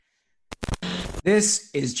This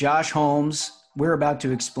is Josh Holmes. We're about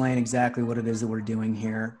to explain exactly what it is that we're doing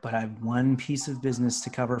here, but I have one piece of business to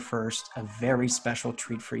cover first, a very special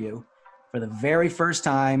treat for you. For the very first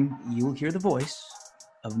time, you will hear the voice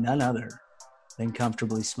of none other than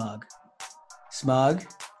Comfortably Smug. Smug,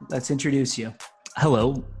 let's introduce you.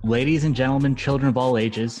 Hello, ladies and gentlemen, children of all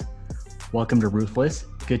ages. Welcome to Ruthless.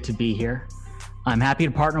 Good to be here. I'm happy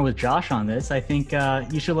to partner with Josh on this. I think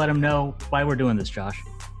you should let him know why we're doing this, Josh.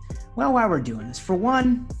 Well, why we're doing this? For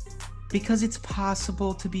one, because it's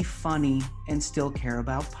possible to be funny and still care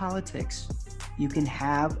about politics. You can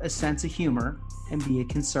have a sense of humor and be a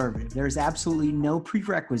conservative. There's absolutely no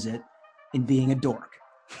prerequisite in being a dork.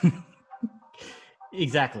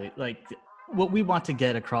 Exactly. Like, what we want to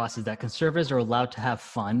get across is that conservatives are allowed to have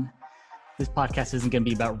fun. This podcast isn't going to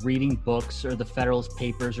be about reading books or the Federalist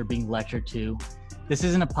Papers or being lectured to. This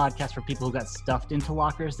isn't a podcast for people who got stuffed into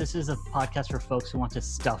lockers. This is a podcast for folks who want to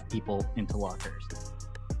stuff people into lockers.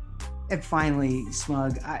 And finally,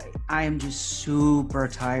 Smug, I am just super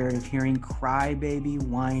tired of hearing crybaby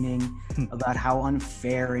whining about how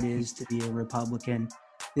unfair it is to be a Republican.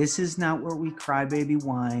 This is not where we crybaby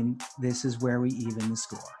whine. This is where we even the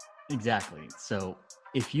score. Exactly. So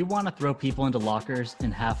if you want to throw people into lockers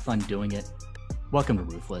and have fun doing it, welcome to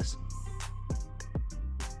Ruthless.